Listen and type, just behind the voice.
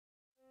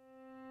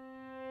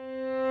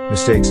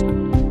Mistakes.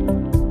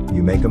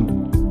 You make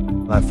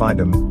them. I find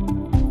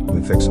them.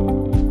 We fix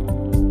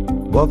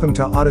them. Welcome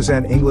to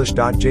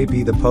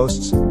AutoZenEnglish.jp The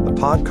Posts, the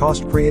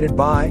podcast created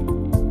by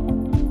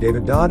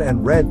David Dodd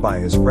and read by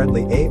his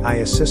friendly AI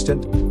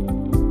assistant,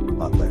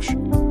 Utlish.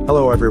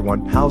 Hello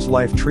everyone, how's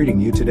life treating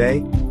you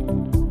today?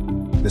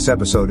 This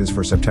episode is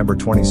for September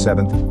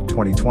 27th,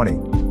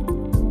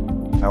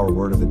 2020. Our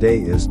word of the day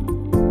is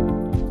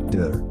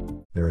dither.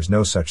 There is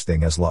no such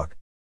thing as luck.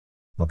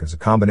 Luck is a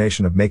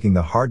combination of making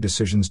the hard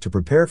decisions to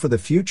prepare for the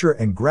future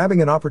and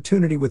grabbing an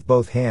opportunity with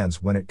both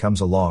hands when it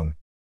comes along.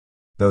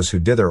 Those who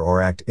dither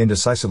or act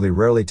indecisively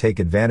rarely take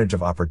advantage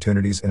of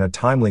opportunities in a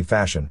timely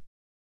fashion.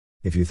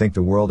 If you think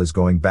the world is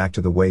going back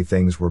to the way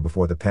things were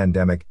before the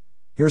pandemic,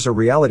 here's a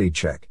reality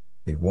check: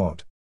 it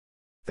won't.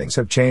 Things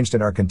have changed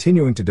and are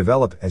continuing to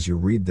develop as you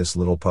read this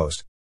little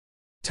post.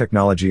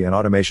 Technology and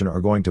automation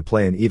are going to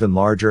play an even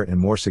larger and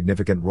more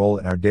significant role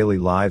in our daily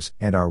lives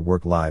and our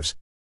work lives.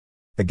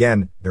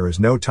 Again, there is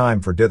no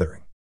time for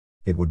dithering.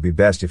 It would be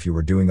best if you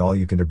were doing all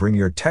you can to bring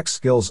your tech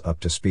skills up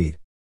to speed.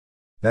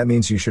 That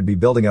means you should be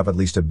building up at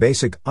least a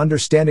basic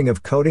understanding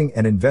of coding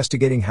and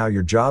investigating how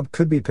your job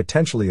could be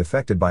potentially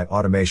affected by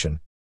automation.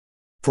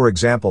 For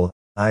example,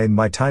 I, in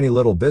my tiny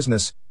little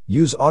business,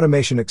 use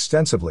automation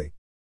extensively.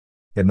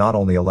 It not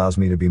only allows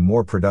me to be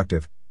more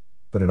productive,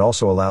 but it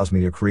also allows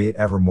me to create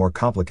ever more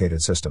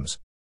complicated systems.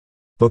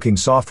 Booking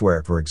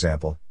software, for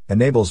example,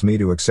 enables me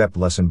to accept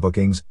lesson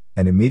bookings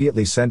and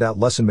immediately send out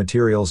lesson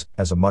materials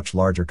as a much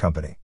larger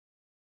company.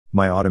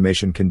 My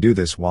automation can do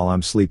this while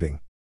I'm sleeping.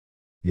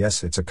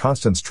 Yes, it's a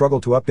constant struggle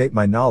to update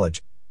my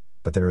knowledge,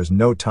 but there is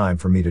no time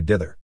for me to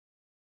dither.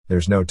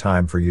 There's no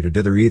time for you to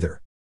dither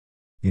either.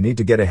 You need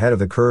to get ahead of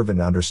the curve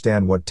and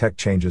understand what tech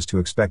changes to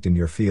expect in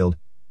your field,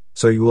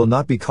 so you will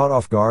not be caught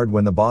off guard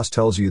when the boss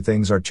tells you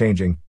things are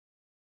changing.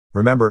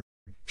 Remember,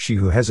 she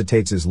who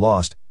hesitates is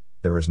lost.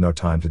 There is no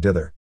time to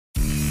dither.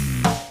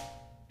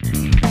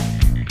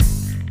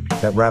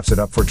 That wraps it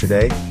up for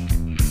today.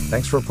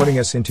 Thanks for putting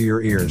us into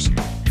your ears.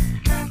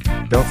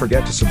 Don't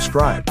forget to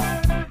subscribe.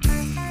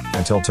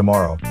 Until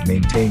tomorrow,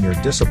 maintain your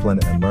discipline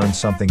and learn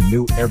something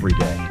new every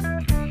day.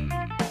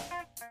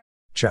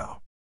 Ciao.